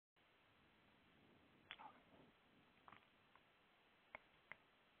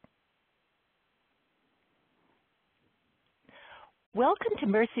Welcome to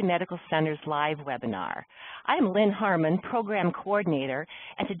Mercy Medical Center's live webinar. I'm Lynn Harmon, Program Coordinator,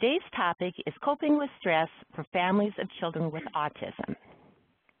 and today's topic is coping with stress for families of children with autism.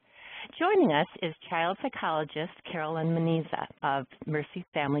 Joining us is child psychologist Caroline Moniza of Mercy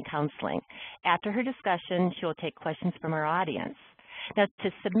Family Counseling. After her discussion, she will take questions from our audience. Now,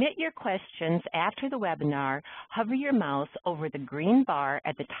 to submit your questions after the webinar, hover your mouse over the green bar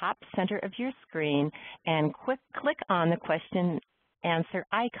at the top center of your screen and click on the question answer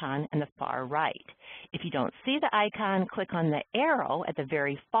icon in the far right. If you don't see the icon, click on the arrow at the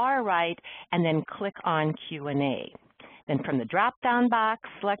very far right and then click on Q&A. Then from the drop-down box,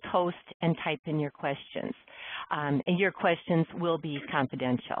 select host and type in your questions. And your questions will be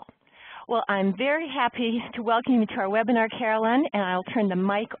confidential. Well, I'm very happy to welcome you to our webinar, Caroline, and I'll turn the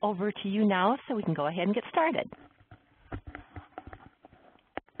mic over to you now so we can go ahead and get started.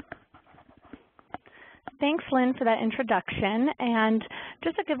 Thanks, Lynn, for that introduction. And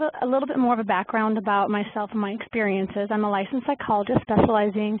just to give a little bit more of a background about myself and my experiences, I'm a licensed psychologist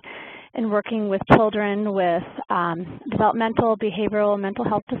specializing in working with children with developmental, behavioral, and mental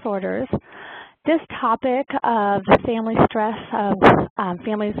health disorders. This topic of family stress of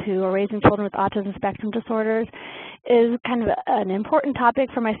families who are raising children with autism spectrum disorders is kind of an important topic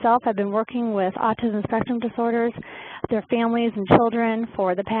for myself. I've been working with autism spectrum disorders, their families and children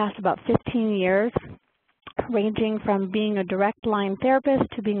for the past about 15 years, ranging from being a direct line therapist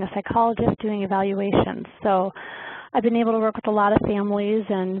to being a psychologist doing evaluations. So I've been able to work with a lot of families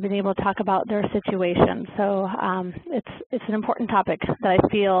and been able to talk about their situation. So it's an important topic that I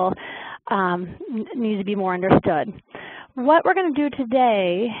feel needs to be more understood. What we're going to do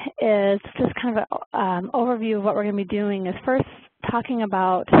today is just kind of an overview of what we're going to be doing is first talking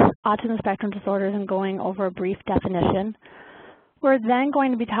about autism spectrum disorders and going over a brief definition. We're then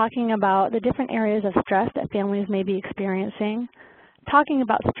going to be talking about the different areas of stress that families may be experiencing, talking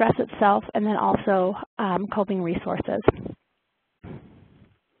about stress itself, and then also coping resources.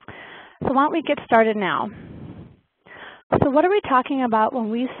 So why don't we get started now? So what are we talking about when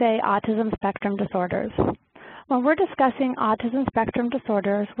we say autism spectrum disorders? When we're discussing autism spectrum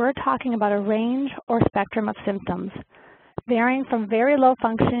disorders, we're talking about a range or spectrum of symptoms, varying from very low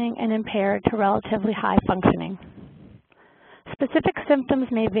functioning and impaired to relatively high functioning. Specific symptoms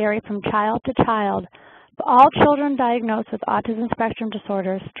may vary from child to child, but all children diagnosed with autism spectrum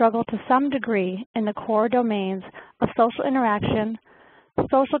disorders struggle to some degree in the core domains of social interaction,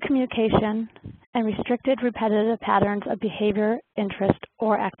 social communication, and restricted repetitive patterns of behavior, interest,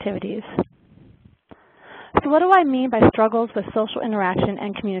 or activities. So what do I mean by struggles with social interaction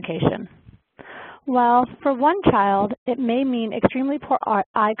and communication? Well, for one child, it may mean extremely poor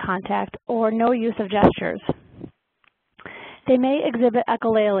eye contact or no use of gestures. They may exhibit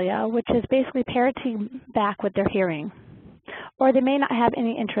echolalia, which is basically parroting back what they're hearing, or they may not have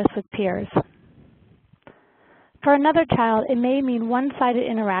any interest with peers. For another child, it may mean one-sided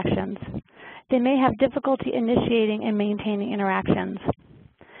interactions. They may have difficulty initiating and maintaining interactions.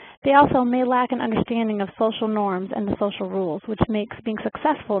 They also may lack an understanding of social norms and the social rules, which makes being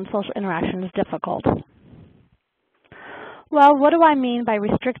successful in social interactions difficult. Well, what do I mean by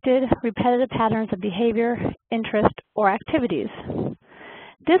restricted, repetitive patterns of behavior, interest, or activities?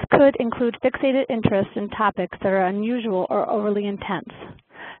 This could include fixated interests in topics that are unusual or overly intense.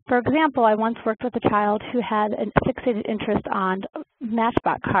 For example, I once worked with a child who had a fixated interest on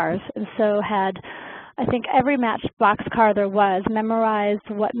Matchbox cars, and so had, I think, every Matchbox car there was, memorized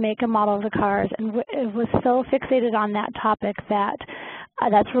what make and model of the cars, and it was so fixated on that topic that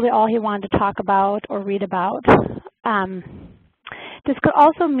that's really all he wanted to talk about or read about. This could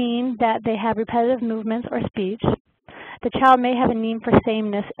also mean that they have repetitive movements or speech. The child may have a need for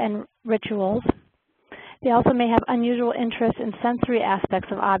sameness and rituals. They also may have unusual interest in sensory aspects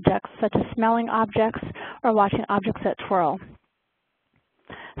of objects, such as smelling objects or watching objects that twirl.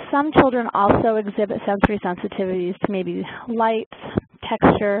 Some children also exhibit sensory sensitivities to maybe lights,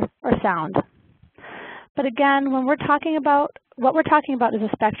 texture, or sound. But again, when we're talking about, what we're talking about is a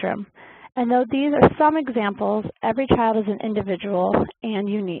spectrum. And though these are some examples, every child is an individual and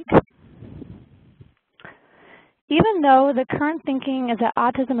unique. Even though the current thinking is that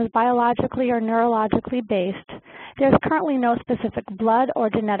autism is biologically or neurologically based, there's currently no specific blood or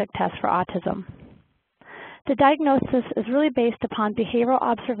genetic test for autism. The diagnosis is really based upon behavioral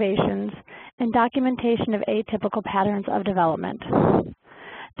observations and documentation of atypical patterns of development.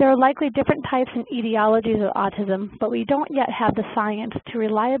 There are likely different types and etiologies of autism, but we don't yet have the science to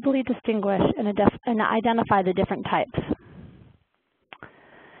reliably distinguish and identify the different types.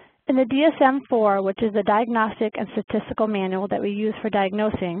 In the DSM-IV, which is the Diagnostic and Statistical Manual that we use for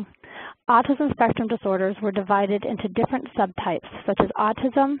diagnosing, autism spectrum disorders were divided into different subtypes, such as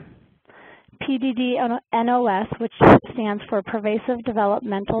autism, PDD-NOS, which stands for pervasive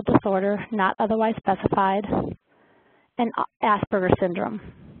developmental disorder not otherwise specified, and Asperger's syndrome.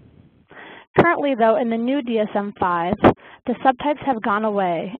 Currently, though, in the new DSM-5, the subtypes have gone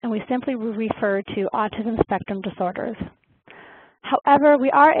away, and we simply refer to autism spectrum disorders. However,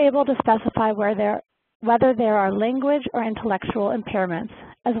 we are able to specify whether there are language or intellectual impairments,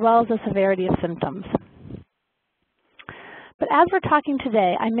 as well as the severity of symptoms. But as we're talking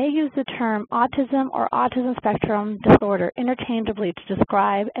today, I may use the term autism or autism spectrum disorder interchangeably to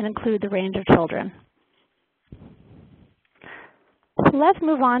describe and include the range of children. So let's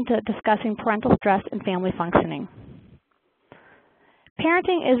move on to discussing parental stress and family functioning.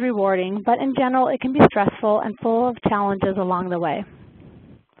 Parenting is rewarding, but in general it can be stressful and full of challenges along the way.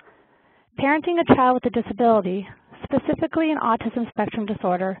 Parenting a child with a disability, specifically an autism spectrum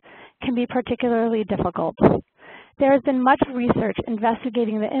disorder, can be particularly difficult. There has been much research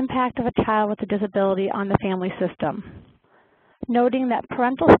investigating the impact of a child with a disability on the family system, noting that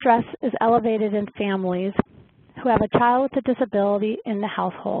parental stress is elevated in families who have a child with a disability in the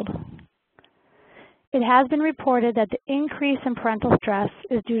household. It has been reported that the increase in parental stress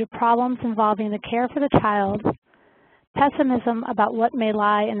is due to problems involving the care for the child, pessimism about what may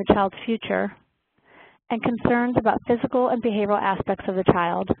lie in the child's future, and concerns about physical and behavioral aspects of the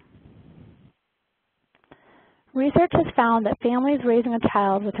child. Research has found that families raising a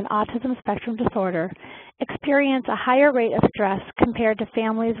child with an autism spectrum disorder experience a higher rate of stress compared to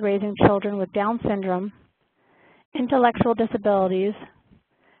families raising children with Down syndrome, intellectual disabilities,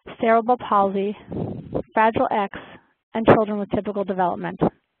 cerebral palsy, Fragile X, and children with typical development.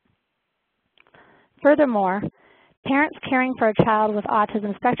 Furthermore, parents caring for a child with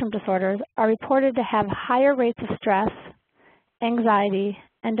autism spectrum disorders are reported to have higher rates of stress, anxiety,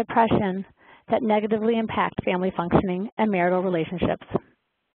 and depression that negatively impact family functioning and marital relationships.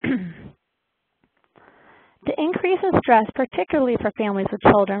 The increase in stress, particularly for families with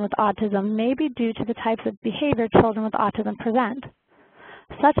children with autism, may be due to the types of behavior children with autism present.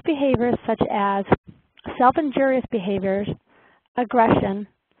 Such behaviors such as self-injurious behaviors, aggression,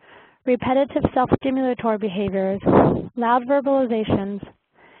 repetitive self-stimulatory behaviors, loud verbalizations,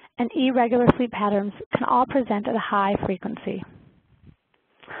 and irregular sleep patterns can all present at a high frequency.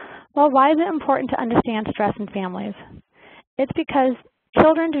 Well, why is it important to understand stress in families? It's because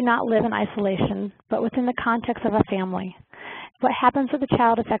children do not live in isolation, but within the context of a family. What happens with the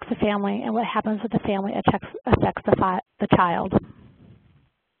child affects the family, and what happens with the family affects the child.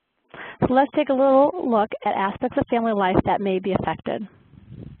 So let's take a little look at aspects of family life that may be affected.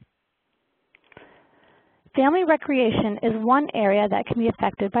 Family recreation is one area that can be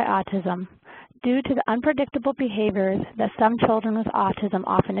affected by autism due to the unpredictable behaviors that some children with autism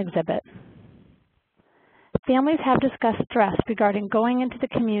often exhibit. Families have discussed stress regarding going into the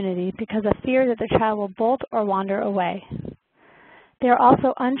community because of fear that the child will bolt or wander away. They are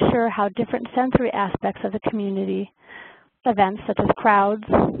also unsure how different sensory aspects of the community events such as crowds,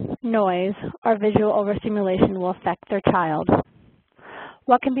 noise, or visual overstimulation will affect their child.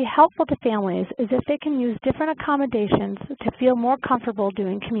 What can be helpful to families is if they can use different accommodations to feel more comfortable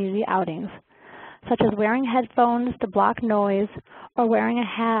doing community outings, such as wearing headphones to block noise or wearing a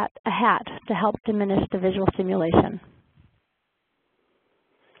hat to help diminish the visual stimulation.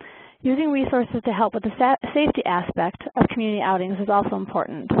 Using resources to help with the safety aspect of community outings is also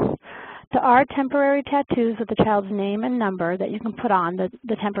important. There are temporary tattoos with the child's name and number that you can put on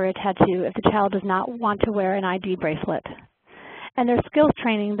the temporary tattoo if the child does not want to wear an ID bracelet. And there's skills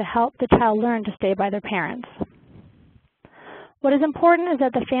training to help the child learn to stay by their parents. What is important is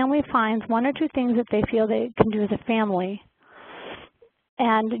that the family finds one or two things that they feel they can do as a family,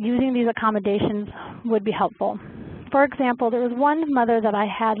 and using these accommodations would be helpful. For example, there was one mother that I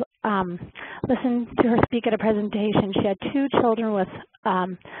had listened to her speak at a presentation. She had two children with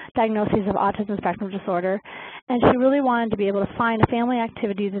diagnoses of autism spectrum disorder, and she really wanted to be able to find a family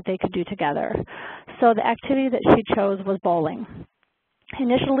activity that they could do together. So the activity that she chose was bowling.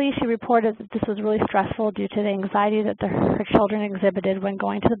 Initially, she reported that this was really stressful due to the anxiety that her children exhibited when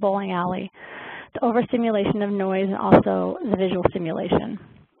going to the bowling alley, the overstimulation of noise, and also the visual stimulation.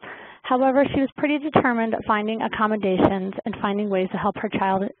 However, she was pretty determined at finding accommodations and finding ways to help her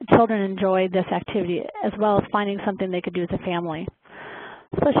children enjoy this activity, as well as finding something they could do as a family.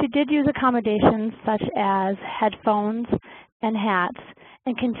 So she did use accommodations such as headphones and hats,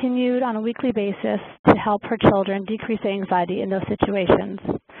 and continued on a weekly basis to help her children decrease anxiety in those situations.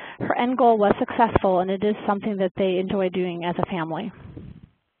 Her end goal was successful, and it is something that they enjoy doing as a family.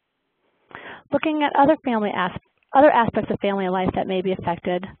 Looking at other aspects of family life that may be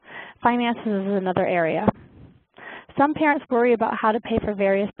affected, finances is another area. Some parents worry about how to pay for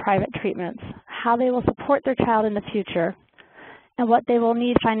various private treatments, how they will support their child in the future, and what they will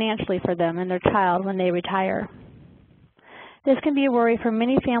need financially for them and their child when they retire. This can be a worry for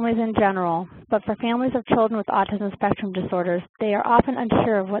many families in general, but for families of children with autism spectrum disorders, they are often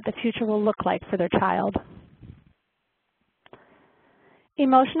unsure of what the future will look like for their child.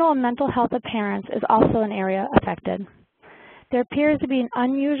 Emotional and mental health of parents is also an area affected. There appears to be an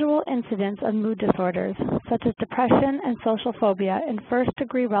unusual incidence of mood disorders, such as depression and social phobia in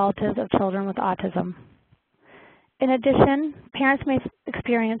first-degree relatives of children with autism. In addition, parents may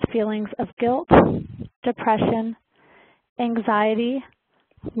experience feelings of guilt, depression, anxiety,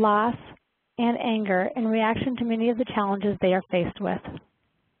 loss, and anger in reaction to many of the challenges they are faced with.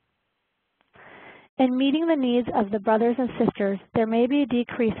 In meeting the needs of the brothers and sisters, there may be a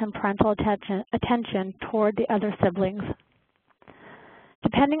decrease in parental attention toward the other siblings.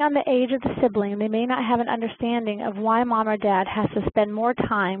 Depending on the age of the sibling, they may not have an understanding of why mom or dad has to spend more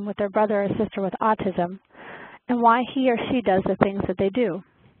time with their brother or sister with autism and why he or she does the things that they do.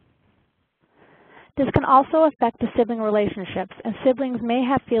 This can also affect the sibling relationships, and siblings may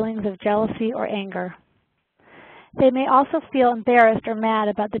have feelings of jealousy or anger. They may also feel embarrassed or mad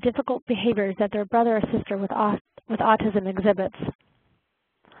about the difficult behaviors that their brother or sister with autism exhibits.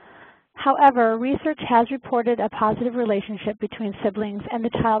 However, research has reported a positive relationship between siblings and the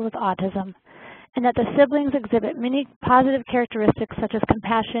child with autism, and that the siblings exhibit many positive characteristics such as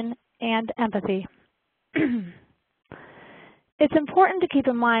compassion and empathy. It's important to keep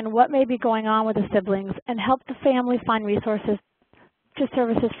in mind what may be going on with the siblings and help the family find resources to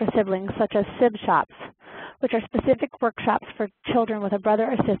services for siblings, such as SIB shops, which are specific workshops for children with a brother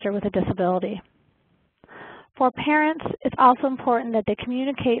or sister with a disability. For parents, it's also important that they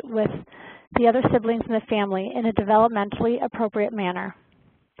communicate with the other siblings in the family in a developmentally appropriate manner.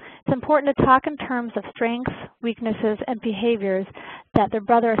 It's important to talk in terms of strengths, weaknesses, and behaviors that their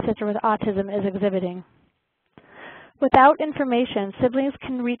brother or sister with autism is exhibiting. Without information, siblings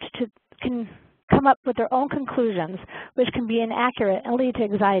can come up with their own conclusions, which can be inaccurate and lead to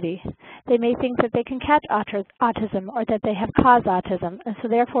anxiety. They may think that they can catch autism or that they have caused autism, and so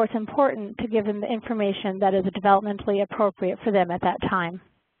therefore it's important to give them the information that is developmentally appropriate for them at that time.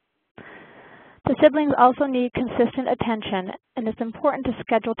 The siblings also need consistent attention, and it's important to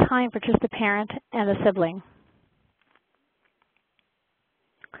schedule time for just the parent and the sibling.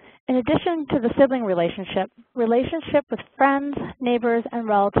 In addition to the sibling relationship with friends, neighbors, and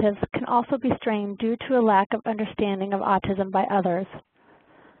relatives can also be strained due to a lack of understanding of autism by others.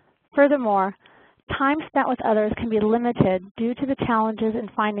 Furthermore, time spent with others can be limited due to the challenges in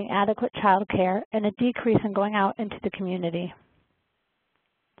finding adequate child care and a decrease in going out into the community.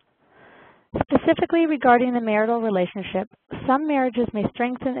 Specifically regarding the marital relationship, some marriages may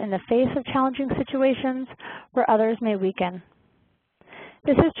strengthen in the face of challenging situations, where others may weaken.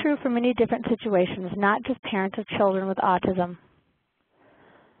 This is true for many different situations, not just parents of children with autism.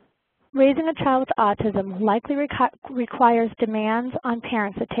 Raising a child with autism likely requires demands on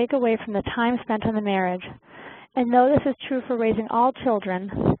parents that take away from the time spent on the marriage. And though this is true for raising all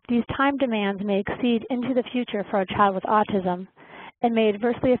children, these time demands may exceed into the future for a child with autism and may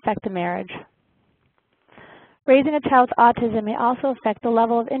adversely affect the marriage. Raising a child with autism may also affect the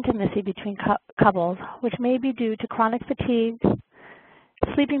level of intimacy between couples, which may be due to chronic fatigue,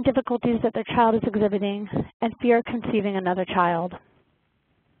 sleeping difficulties that their child is exhibiting, and fear of conceiving another child.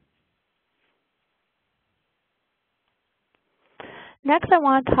 Next, I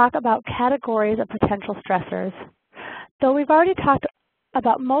want to talk about categories of potential stressors. Though we've already talked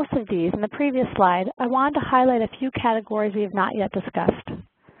about most of these in the previous slide, I wanted to highlight a few categories we have not yet discussed.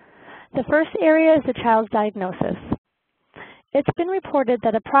 The first area is the child's diagnosis. It's been reported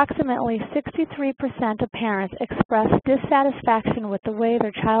that approximately 63% of parents express dissatisfaction with the way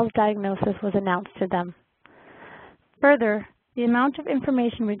their child's diagnosis was announced to them. Further, the amount of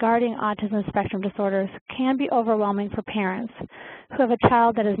information regarding autism spectrum disorders can be overwhelming for parents who have a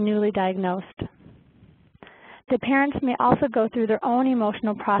child that is newly diagnosed. The parents may also go through their own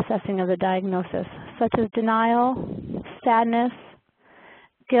emotional processing of the diagnosis, such as denial, sadness,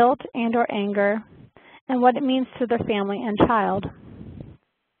 guilt and/or anger, and what it means to their family and child.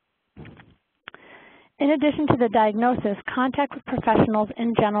 In addition to the diagnosis, contact with professionals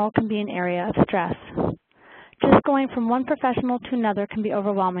in general can be an area of stress. Just going from one professional to another can be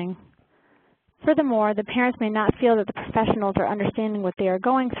overwhelming. Furthermore, the parents may not feel that the professionals are understanding what they are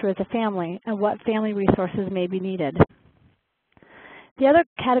going through as a family and what family resources may be needed. The other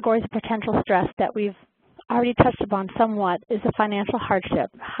categories of potential stress that we've already touched upon somewhat is the financial hardship.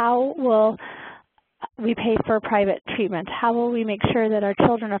 How will we pay for private treatment? How will we make sure that our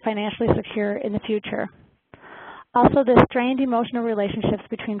children are financially secure in the future? Also, the strained emotional relationships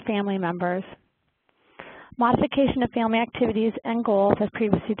between family members. Modification of family activities and goals, as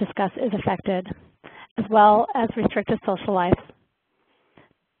previously discussed, is affected, as well as restricted social life.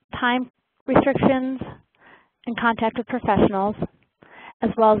 Time restrictions and contact with professionals, as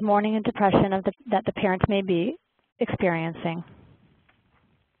well as mourning and depression that the parents may be experiencing.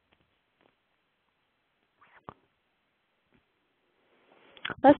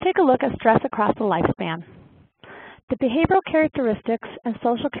 Let's take a look at stress across the lifespan. The behavioral characteristics and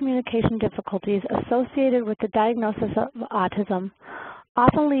social communication difficulties associated with the diagnosis of autism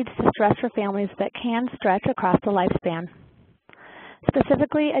often leads to stress for families that can stretch across the lifespan.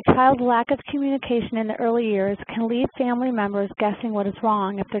 Specifically, a child's lack of communication in the early years can leave family members guessing what is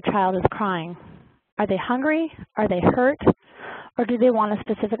wrong if their child is crying. Are they hungry? Are they hurt? Or do they want a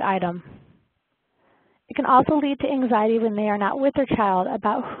specific item? It can also lead to anxiety when they are not with their child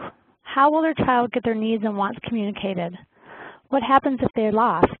about how will their child get their needs and wants communicated? What happens if they are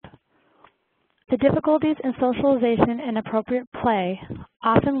lost? The difficulties in socialization and appropriate play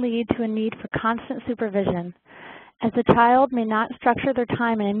often lead to a need for constant supervision, as the child may not structure their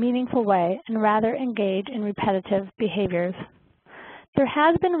time in a meaningful way and rather engage in repetitive behaviors. There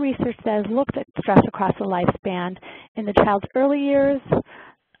has been research that has looked at stress across the lifespan in the child's early years,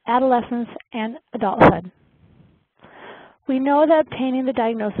 adolescence, and adulthood. We know that obtaining the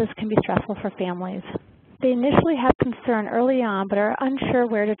diagnosis can be stressful for families. They initially have concern early on but are unsure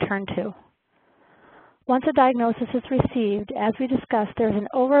where to turn to. Once a diagnosis is received, as we discussed, there is an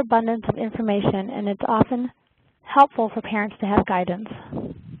overabundance of information, and it's often helpful for parents to have guidance.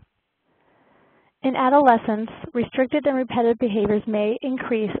 In adolescence, restricted and repetitive behaviors may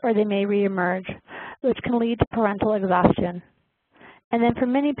increase or they may reemerge, which can lead to parental exhaustion. And then for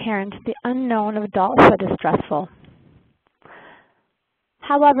many parents, the unknown of adulthood is stressful.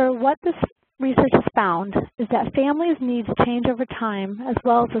 However, what this research has found is that families' needs change over time, as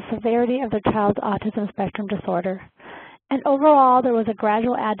well as the severity of their child's autism spectrum disorder. And overall, there was a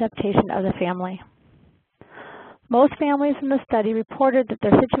gradual adaptation of the family. Most families in the study reported that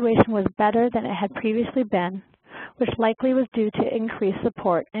their situation was better than it had previously been, which likely was due to increased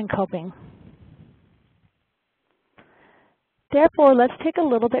support and coping. Therefore, let's take a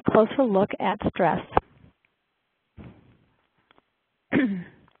little bit closer look at stress.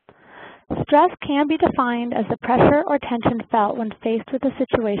 Stress can be defined as the pressure or tension felt when faced with a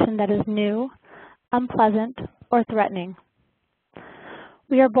situation that is new, unpleasant, or threatening.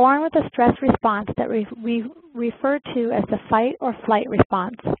 We are born with a stress response that we refer to as the fight or flight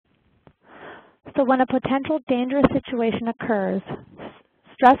response. So when a potential dangerous situation occurs,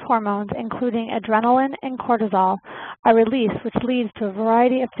 stress hormones, including adrenaline and cortisol, are released, which leads to a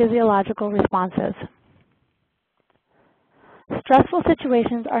variety of physiological responses. Stressful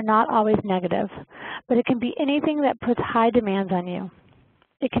situations are not always negative, but it can be anything that puts high demands on you.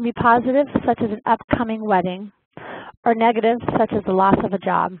 It can be positive, such as an upcoming wedding, or negative, such as the loss of a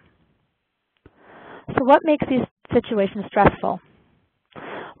job. So what makes these situations stressful?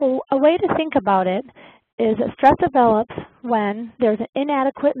 Well, a way to think about it is that stress develops when there's an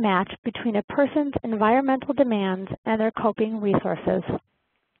inadequate match between a person's environmental demands and their coping resources.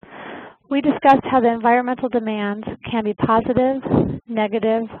 We discussed how the environmental demands can be positive,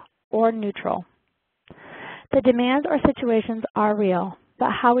 negative, or neutral. The demands or situations are real, but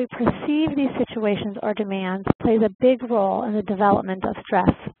how we perceive these situations or demands plays a big role in the development of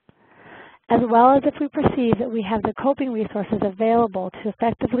stress, as well as if we perceive that we have the coping resources available to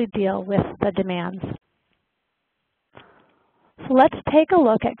effectively deal with the demands. So let's take a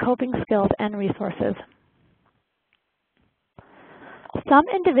look at coping skills and resources. Some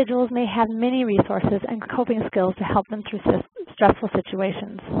individuals may have many resources and coping skills to help them through stressful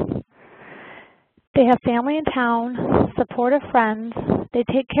situations. They have family in town, supportive friends, they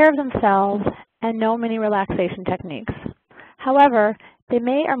take care of themselves, and know many relaxation techniques. However, they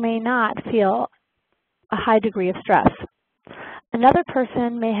may or may not feel a high degree of stress. Another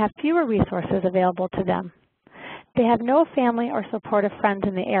person may have fewer resources available to them. They have no family or supportive friends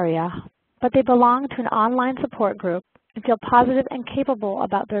in the area, but they belong to an online support group and feel positive and capable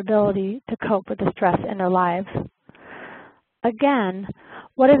about their ability to cope with the stress in their lives. Again,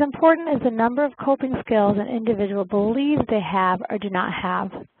 what is important is the number of coping skills an individual believes they have or do not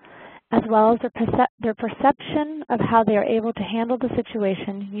have, as well as their perception of how they are able to handle the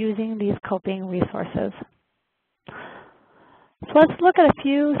situation using these coping resources. So let's look at a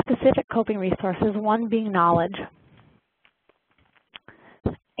few specific coping resources, one being knowledge.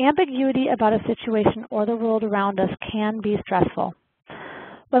 Ambiguity about a situation or the world around us can be stressful.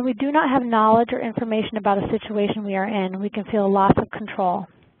 When we do not have knowledge or information about a situation we are in, we can feel a loss of control.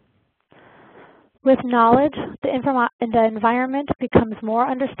 With knowledge, the environment becomes more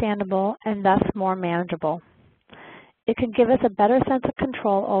understandable and thus more manageable. It can give us a better sense of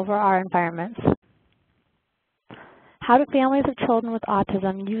control over our environments. How do families of children with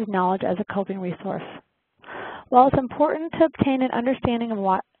autism use knowledge as a coping resource? While it's important to obtain an understanding of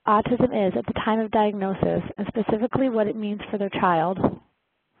what autism is at the time of diagnosis, and specifically what it means for their child,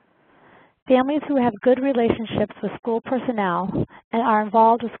 families who have good relationships with school personnel and are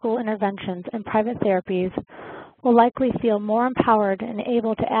involved with school interventions and private therapies will likely feel more empowered and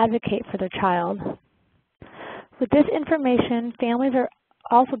able to advocate for their child. With this information, families are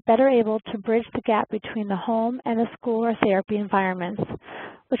also better able to bridge the gap between the home and the school or therapy environments,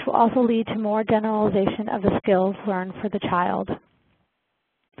 which will also lead to more generalization of the skills learned for the child.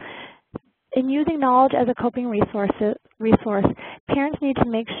 In using knowledge as a coping resource, parents need to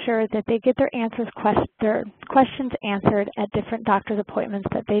make sure that they get their questions answered at different doctor's appointments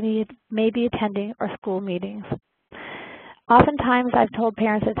that they may be attending or school meetings. Oftentimes, I've told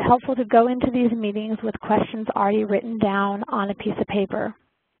parents it's helpful to go into these meetings with questions already written down on a piece of paper.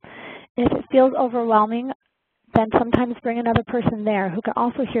 And if it feels overwhelming, then sometimes bring another person there who can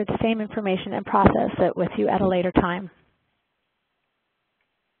also hear the same information and process it with you at a later time.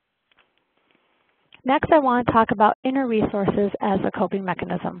 Next, I want to talk about inner resources as a coping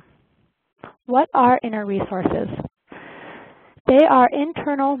mechanism. What are inner resources? They are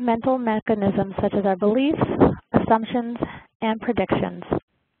internal mental mechanisms such as our beliefs, assumptions, and predictions.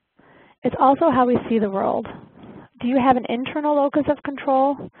 It's also how we see the world. Do you have an internal locus of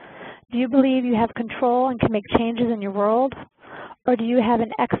control? Do you believe you have control and can make changes in your world? Or do you have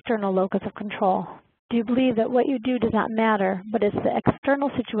an external locus of control? Do you believe that what you do does not matter, but it's the external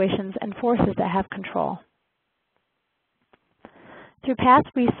situations and forces that have control? Through past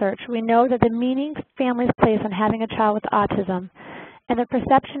research, we know that the meaning families place on having a child with autism and the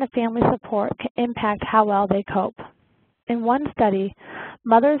perception of family support can impact how well they cope. In one study,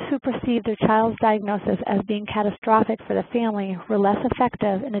 mothers who perceived their child's diagnosis as being catastrophic for the family were less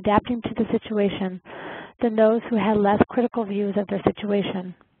effective in adapting to the situation than those who had less critical views of their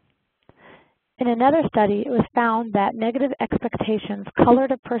situation. In another study, it was found that negative expectations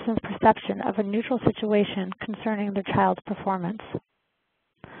colored a person's perception of a neutral situation concerning their child's performance.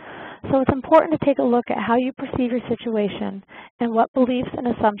 So it's important to take a look at how you perceive your situation and what beliefs and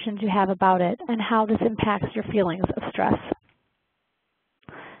assumptions you have about it and how this impacts your feelings of stress.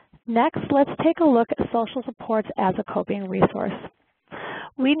 Next, let's take a look at social supports as a coping resource.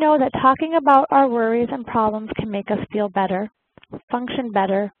 We know that talking about our worries and problems can make us feel better, function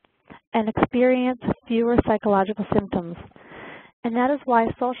better, and experience fewer psychological symptoms. And that is why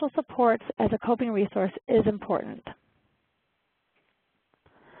social supports as a coping resource is important.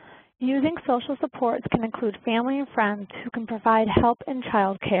 Using social supports can include family and friends who can provide help in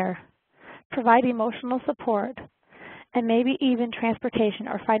child care, provide emotional support, and maybe even transportation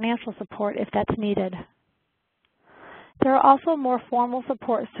or financial support if that's needed. There are also more formal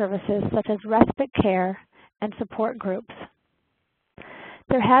support services such as respite care and support groups.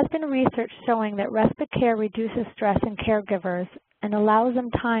 There has been research showing that respite care reduces stress in caregivers and allows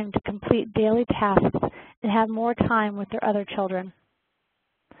them time to complete daily tasks and have more time with their other children.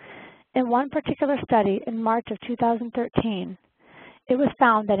 In one particular study in March of 2013, it was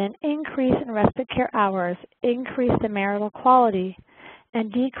found that an increase in respite care hours increased the marital quality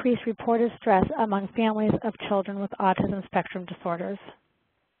and decreased reported stress among families of children with autism spectrum disorders.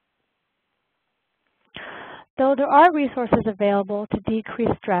 Though there are resources available to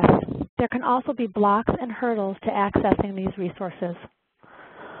decrease stress, there can also be blocks and hurdles to accessing these resources.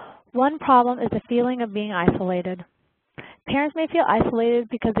 One problem is the feeling of being isolated. Parents may feel isolated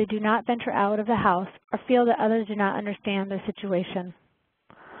because they do not venture out of the house or feel that others do not understand their situation.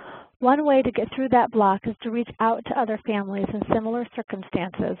 One way to get through that block is to reach out to other families in similar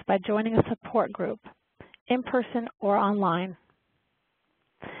circumstances by joining a support group, in person or online.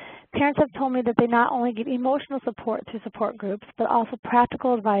 Parents have told me that they not only get emotional support through support groups, but also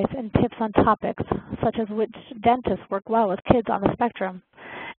practical advice and tips on topics, such as which dentists work well with kids on the spectrum,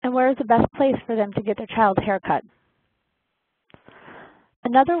 and where is the best place for them to get their child's hair cut.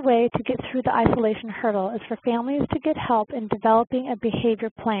 Another way to get through the isolation hurdle is for families to get help in developing a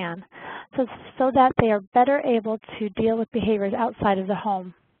behavior plan so that they are better able to deal with behaviors outside of the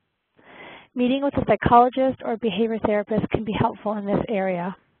home. Meeting with a psychologist or behavior therapist can be helpful in this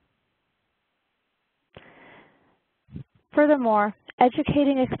area. Furthermore,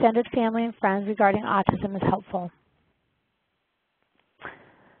 educating extended family and friends regarding autism is helpful.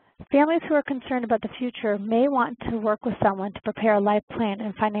 Families who are concerned about the future may want to work with someone to prepare a life plan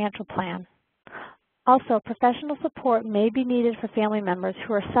and financial plan. Also, professional support may be needed for family members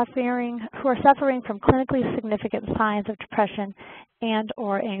who are suffering from clinically significant signs of depression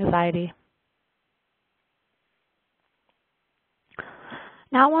and/or anxiety.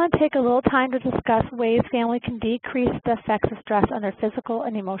 Now I want to take a little time to discuss ways family can decrease the effects of stress on their physical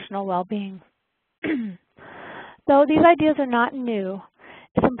and emotional well-being. Though these ideas are not new,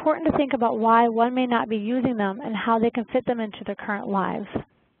 it's important to think about why one may not be using them and how they can fit them into their current lives.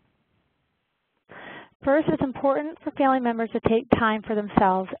 First, it's important for family members to take time for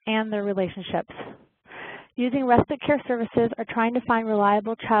themselves and their relationships. Using respite care services or trying to find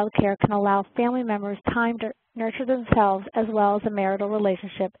reliable child care can allow family members time to nurture themselves as well as a marital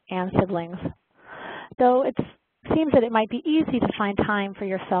relationship and siblings. Though it seems that it might be easy to find time for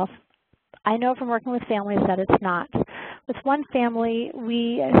yourself, I know from working with families that it's not. With one family,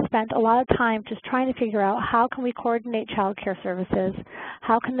 we spent a lot of time just trying to figure out how can we coordinate child care services,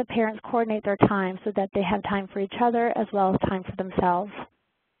 how can the parents coordinate their time so that they have time for each other as well as time for themselves.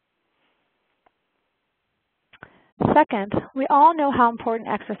 Second, we all know how important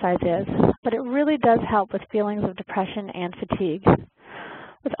exercise is, but it really does help with feelings of depression and fatigue.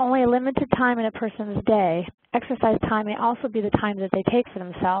 With only a limited time in a person's day, exercise time may also be the time that they take for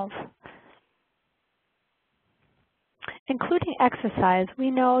themselves. Including exercise, we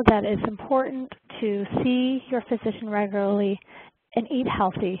know that it's important to see your physician regularly and eat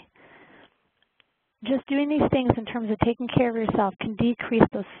healthy. Just doing these things in terms of taking care of yourself can decrease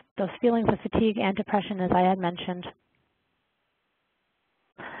those feelings of fatigue and depression, as I had mentioned.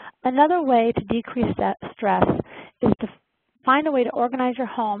 Another way to decrease that stress is to find a way to organize your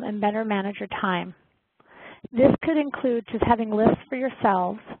home and better manage your time. This could include just having lists for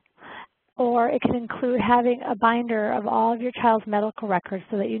yourselves, or it can include having a binder of all of your child's medical records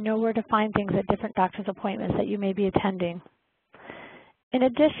so that you know where to find things at different doctor's appointments that you may be attending. In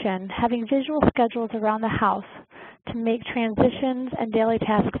addition, having visual schedules around the house to make transitions and daily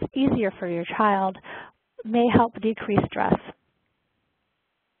tasks easier for your child may help decrease stress.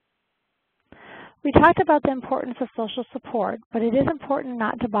 We talked about the importance of social support, but it is important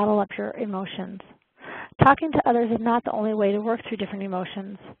not to bottle up your emotions. Talking to others is not the only way to work through different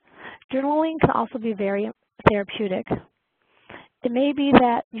emotions. Journaling can also be very therapeutic. It may be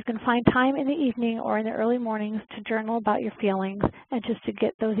that you can find time in the evening or in the early mornings to journal about your feelings and just to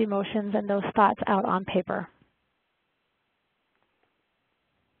get those emotions and those thoughts out on paper.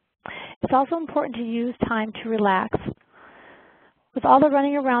 It's also important to use time to relax. With all the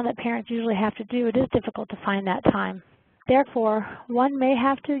running around that parents usually have to do, it is difficult to find that time. Therefore, one may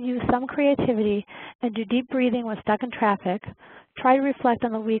have to use some creativity and do deep breathing when stuck in traffic, try to reflect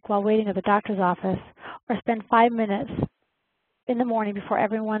on the week while waiting at the doctor's office, or spend 5 minutes in the morning before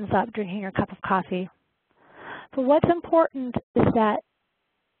everyone's up drinking your cup of coffee. But what's important is that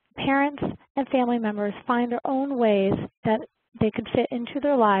parents and family members find their own ways that they can fit into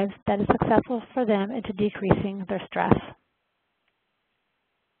their lives that is successful for them into decreasing their stress.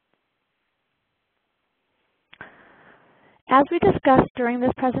 As we discussed during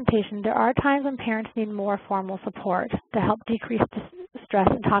this presentation, there are times when parents need more formal support to help decrease stress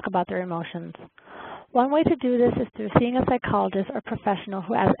and talk about their emotions. One way to do this is through seeing a psychologist or professional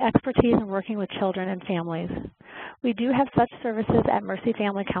who has expertise in working with children and families. We do have such services at Mercy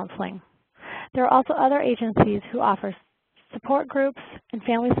Family Counseling. There are also other agencies who offer support groups and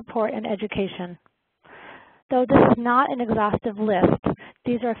family support and education. Though this is not an exhaustive list,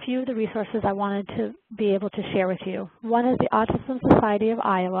 these are a few of the resources I wanted to be able to share with you. One is the Autism Society of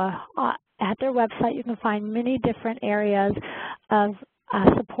Iowa. At their website, you can find many different areas of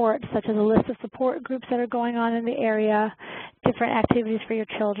support, such as a list of support groups that are going on in the area, different activities for your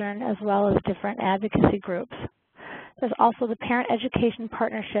children, as well as different advocacy groups. There's also the Parent Education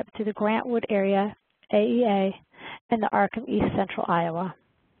Partnership through the Grantwood area, AEA, and the ARC of East Central Iowa.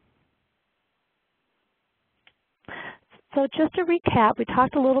 So just to recap, we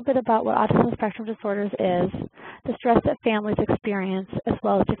talked a little bit about what autism spectrum disorders is, the stress that families experience, as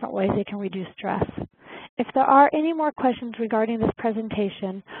well as different ways they can reduce stress. If there are any more questions regarding this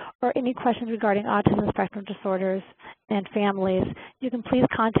presentation or any questions regarding autism spectrum disorders and families, you can please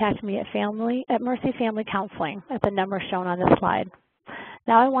contact me at Mercy Family Counseling at the number shown on this slide.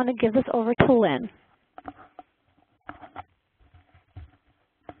 Now I want to give this over to Lynn.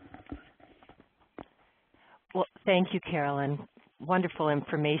 Well, thank you, Carolyn. Wonderful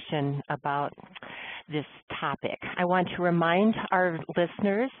information about this topic. I want to remind our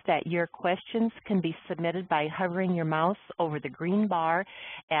listeners that your questions can be submitted by hovering your mouse over the green bar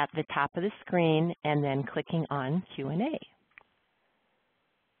at the top of the screen and then clicking on Q&A.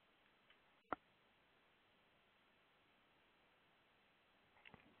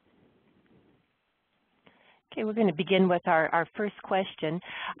 Okay, we're going to begin with our first question.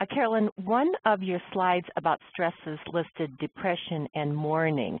 Caroline, one of your slides about stresses listed depression and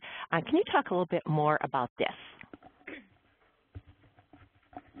mourning. Can you talk a little bit more about this?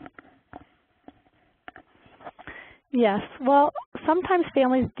 Yes, well, sometimes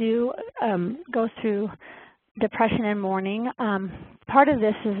families do go through depression and mourning. Part of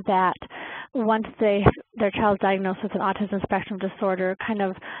this is that once their child's diagnosed with an autism spectrum disorder, kind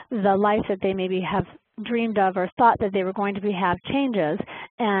of the life that they maybe have dreamed of or thought that they were going to have changes,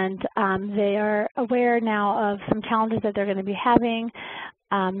 and they are aware now of some challenges that they're going to be having.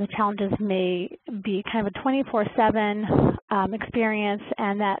 The challenges may be kind of a 24/7 experience,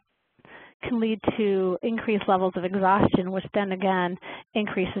 and that can lead to increased levels of exhaustion, which then again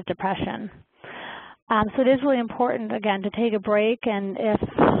increases depression. So it is really important, again, to take a break, and if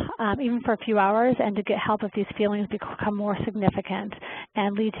even for a few hours, and to get help if these feelings become more significant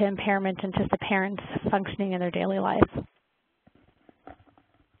and lead to impairment in just the parents functioning in their daily life.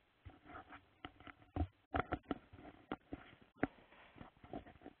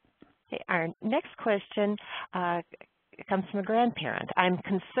 Okay, our next question comes from a grandparent. I'm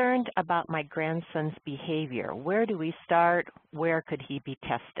concerned about my grandson's behavior. Where do we start? Where could he be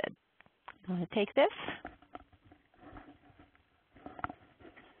tested? You want to take this?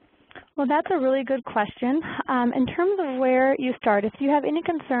 Well, that's a really good question. In terms of where you start, if you have any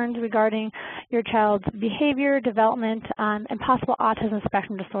concerns regarding your child's behavior, development, and possible autism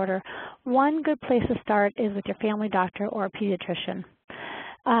spectrum disorder, one good place to start is with your family doctor or a pediatrician.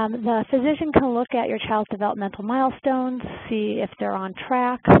 The physician can look at your child's developmental milestones, see if they're on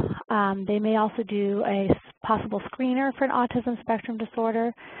track. They may also do a possible screener for an autism spectrum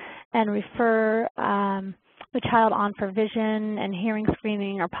disorder and refer the child on for vision and hearing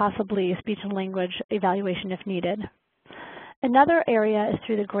screening or possibly speech and language evaluation if needed. Another area is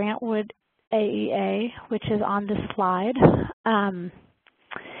through the Grantwood AEA, which is on this slide.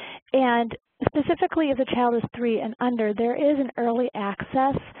 And specifically if the child is 3 and under, there is an early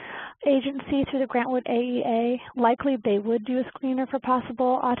access agency through the Grantwood AEA. Likely they would do a screener for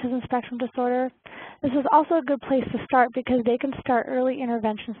possible autism spectrum disorder. This is also a good place to start because they can start early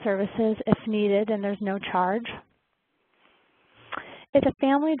intervention services if needed and there's no charge. If a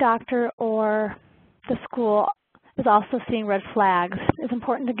family doctor or the school is also seeing red flags, it's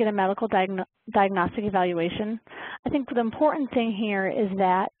important to get a medical diagnostic evaluation. I think the important thing here is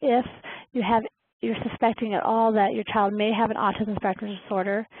that if you're suspecting at all that your child may have an autism spectrum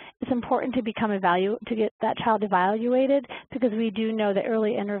disorder, it's important to get that child evaluated because we do know that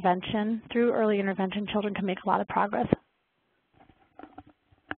through early intervention, children can make a lot of progress.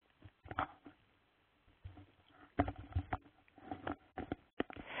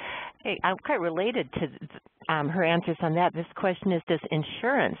 Hey, I'm quite related to her answers on that. This question is, does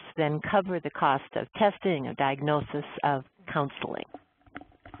insurance then cover the cost of testing, of diagnosis, of counseling?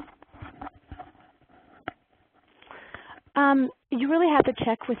 You really have to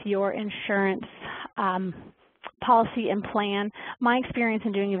check with your insurance policy and plan. My experience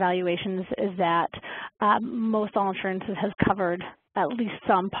in doing evaluations is that most all insurances has covered at least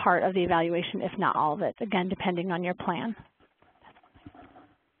some part of the evaluation, if not all of it, again, depending on your plan.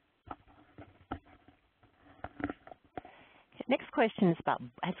 Next question is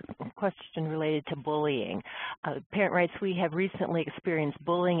has a question related to bullying. Parent writes, we have recently experienced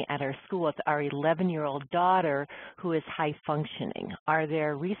bullying at our school with our 11-year-old daughter who is high functioning. Are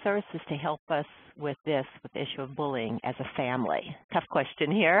there resources to help us with the issue of bullying as a family? Tough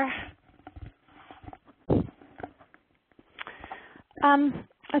question here.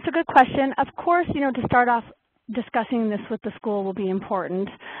 That's a good question. Of course, to start off, discussing this with the school will be important.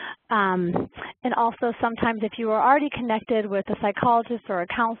 And also sometimes if you are already connected with a psychologist or a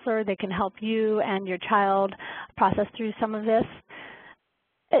counselor, they can help you and your child process through some of this.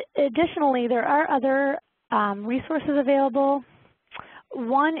 Additionally, there are other resources available.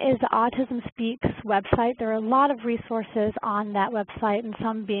 One is the Autism Speaks website. There are a lot of resources on that website, and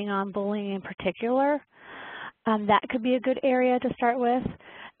some being on bullying in particular. That could be a good area to start with,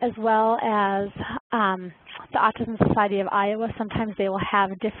 as well as the Autism Society of Iowa. Sometimes they will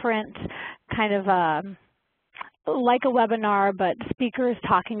have different kind of like a webinar, but speakers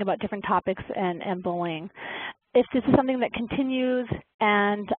talking about different topics and bullying. If this is something that continues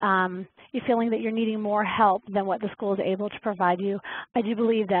and you're feeling that you're needing more help than what the school is able to provide you, I do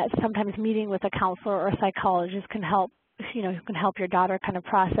believe that sometimes meeting with a counselor or a psychologist can help your daughter kind of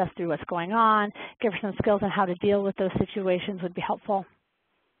process through what's going on, give her some skills on how to deal with those situations would be helpful.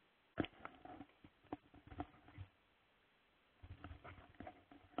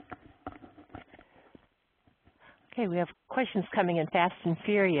 Okay, we have questions coming in fast and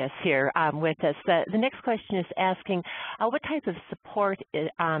furious here with us. The next question is asking, what type of support is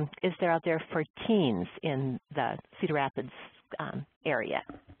there out there for teens in the Cedar Rapids area?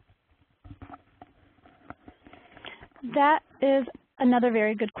 That is another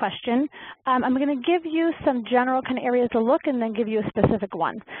very good question. I'm going to give you some general kind of areas to look and then give you a specific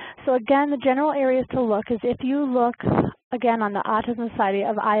one. So again, the general areas to look is if you look, again, on the Autism Society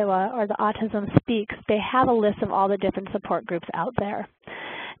of Iowa or the Autism Speaks, they have a list of all the different support groups out there.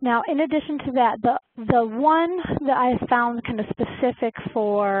 Now, in addition to that, the one that I found kind of specific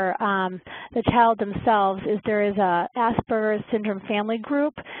for the child themselves is there is a Asperger's syndrome family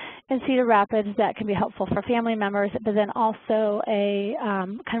group in Cedar Rapids that can be helpful for family members, but then also a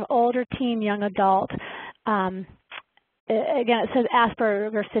kind of older teen, young adult. Again, it says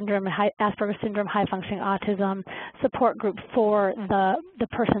Asperger's syndrome, high functioning autism support group for the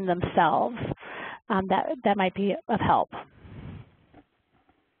person themselves. That might be of help.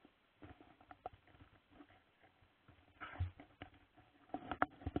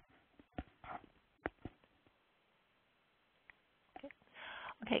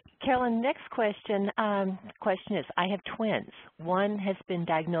 Okay, Caroline, next question is, I have twins. One has been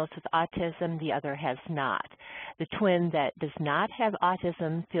diagnosed with autism, the other has not. The twin that does not have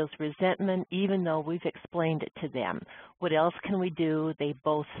autism feels resentment even though we've explained it to them. What else can we do? They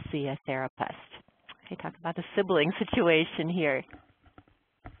both see a therapist. Okay, talk about the sibling situation here.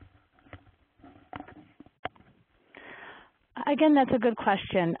 Again, that's a good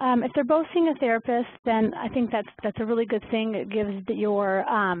question. If they're both seeing a therapist, then I think that's a really good thing. It gives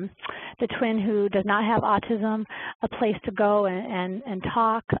the twin who does not have autism a place to go and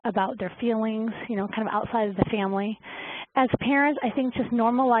talk about their feelings, you know, kind of outside of the family. As parents, I think just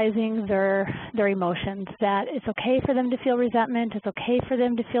normalizing their emotions, that it's okay for them to feel resentment, it's okay for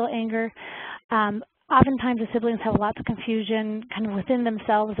them to feel anger. Oftentimes the siblings have lots of confusion kind of within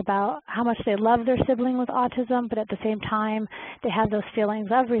themselves about how much they love their sibling with autism, but at the same time they have those feelings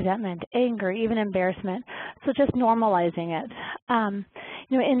of resentment, anger, even embarrassment. So just normalizing it.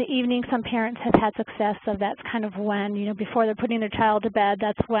 You know, in the evening some parents have had success, so that's kind of when, you know, before they're putting their child to bed,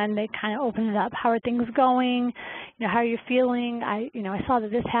 that's when they kind of open it up. How are things going? You know, how are you feeling? I saw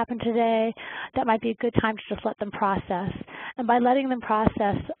that this happened today. That might be a good time to just let them process. And by letting them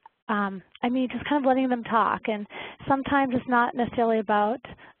process, I mean, just kind of letting them talk. And sometimes it's not necessarily about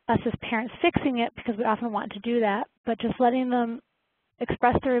us as parents fixing it, because we often want to do that, but just letting them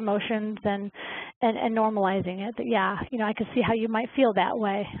express their emotions and normalizing it. That, yeah, you know, I can see how you might feel that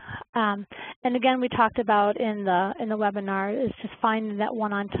way. And again, we talked about in the webinar is just finding that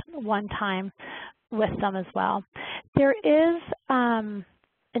one-on-one time with them as well. There is,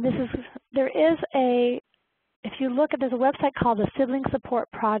 if you look at, there's a website called the Sibling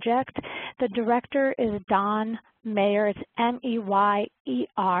Support Project. The director is Don Mayer. It's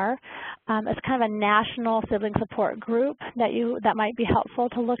M-E-Y-E-R. It's kind of a national sibling support group that might be helpful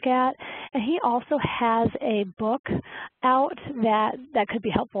to look at. And he also has a book out that could be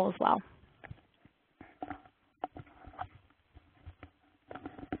helpful as well.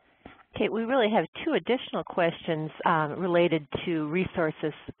 Okay, we really have two additional questions related to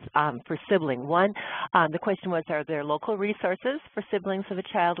resources for sibling. One, the question was, are there local resources for siblings of a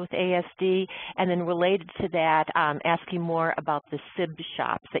child with ASD? And then related to that, asking more about the SIB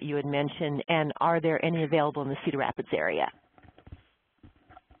shops that you had mentioned, and are there any available in the Cedar Rapids area?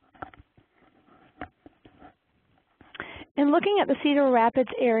 In looking at the Cedar Rapids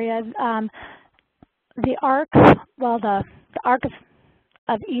area, the ARC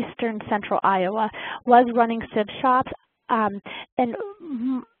of Eastern Central Iowa was running SIB shops, and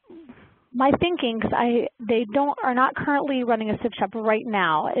my thinking, because they are not currently running a SIB shop right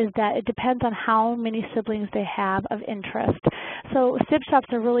now, is that it depends on how many siblings they have of interest. So SIB shops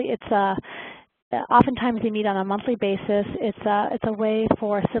are really, oftentimes they meet on a monthly basis. It's a way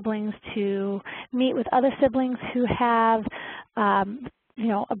for siblings to meet with other siblings who have you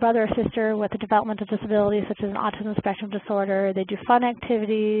know, a brother or sister with a developmental disability such as an autism spectrum disorder. They do fun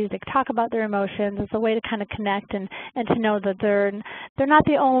activities, they talk about their emotions. It's a way to kind of connect and to know that they're not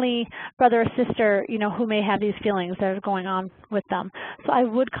the only brother or sister, you know, who may have these feelings that are going on with them. So I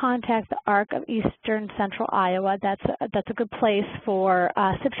would contact the ARC of Eastern Central Iowa. That's a good place for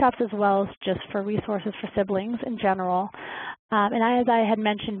SIB shops as well as just for resources for siblings in general. And as I had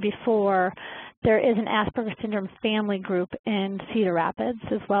mentioned before, there is an Asperger's syndrome family group in Cedar Rapids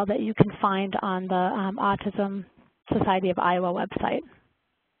as well that you can find on the Autism Society of Iowa website.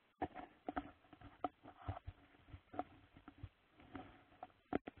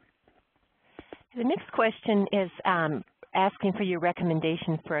 The next question is asking for your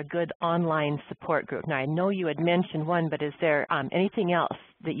recommendation for a good online support group. Now, I know you had mentioned one, but is there anything else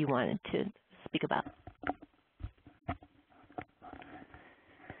that you wanted to speak about?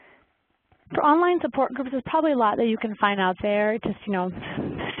 For online support groups, there's probably a lot that you can find out there, just,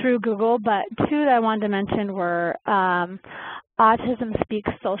 through Google, but two that I wanted to mention were Autism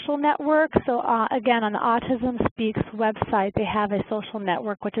Speaks social network. So again, on the Autism Speaks website, they have a social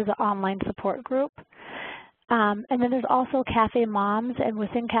network, which is an online support group. And then there's also Cafe Moms, and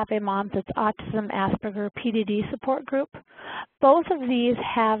within Cafe Moms, it's Autism Asperger PDD support group. Both of these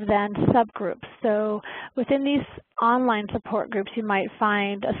have then subgroups. So within these online support groups, you might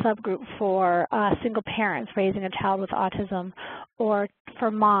find a subgroup for single parents raising a child with autism, or for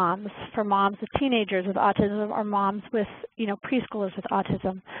moms with teenagers with autism, or moms with preschoolers with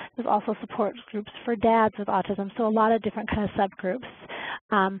autism. There's also support groups for dads with autism, so a lot of different kind of subgroups.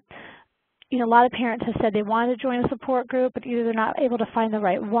 A lot of parents have said they want to join a support group, but either they're not able to find the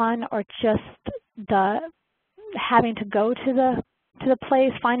right one, or just having to go to the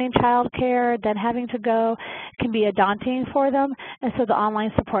place, finding childcare, then having to go can be daunting for them. And so the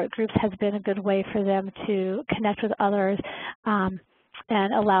online support groups has been a good way for them to connect with others and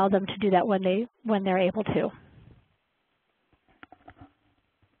allow them to do that when they're able to.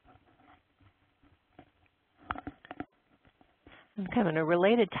 Kind of on a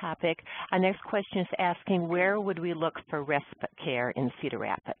related topic, our next question is asking, where would we look for respite care in Cedar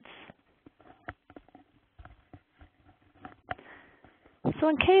Rapids? So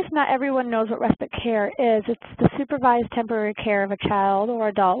in case not everyone knows what respite care is, it's the supervised temporary care of a child or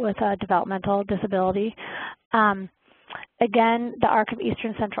adult with a developmental disability. Again, the ARC of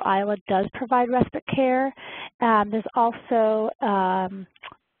Eastern Central Iowa does provide respite care. There's also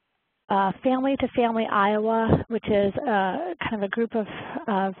Family to Family Iowa, which is kind of a group of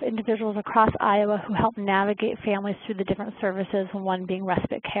individuals across Iowa who help navigate families through the different services, one being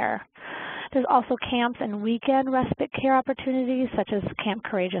respite care. There's also camps and weekend respite care opportunities, such as Camp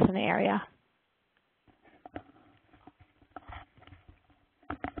Courageous in the area.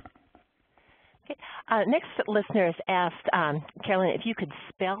 Okay. Next listener has asked, Caroline, if you could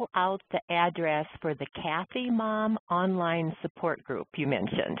spell out the address for the Cafe Mom online support group you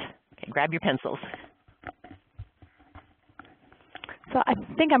mentioned. Okay, grab your pencils. So I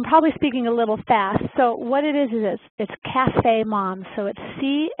think I'm probably speaking a little fast. So what it is it's Cafe Moms. So it's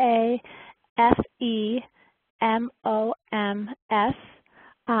CAFEMOMS,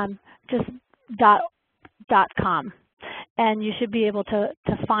 just .com. And you should be able to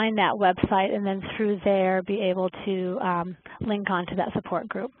find that website, and then through there be able to link onto that support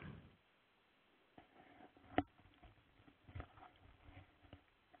group.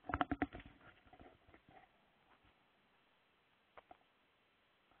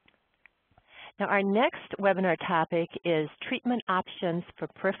 Now, our next webinar topic is treatment options for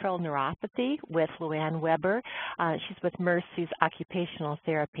peripheral neuropathy with Luann Weber. She's with Mercy's Occupational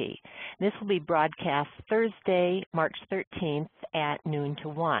Therapy. This will be broadcast Thursday, March 13th at noon to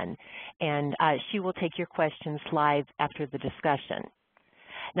 1, and she will take your questions live after the discussion.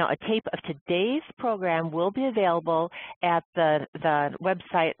 Now, a tape of today's program will be available at the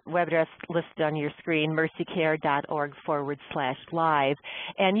website, web address listed on your screen, mercycare.org/live,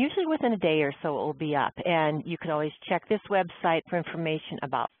 and usually within a day or so it will be up. And you can always check this website for information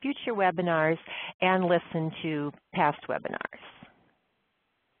about future webinars and listen to past webinars.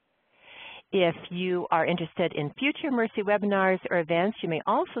 If you are interested in future Mercy webinars or events, you may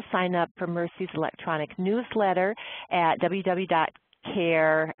also sign up for Mercy's electronic newsletter at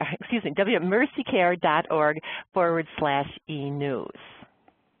mercycare.org/e-news.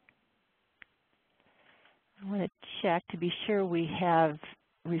 I want to check to be sure we have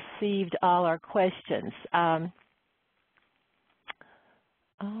received all our questions.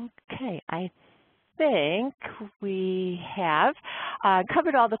 Okay, I think we have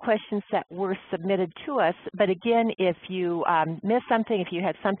covered all the questions that were submitted to us. But again, if you missed something, if you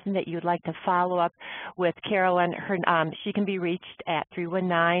had something that you'd like to follow up with Caroline, she can be reached at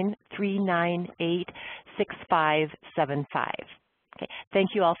 319-398-6575. Okay.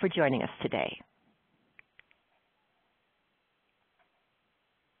 Thank you all for joining us today.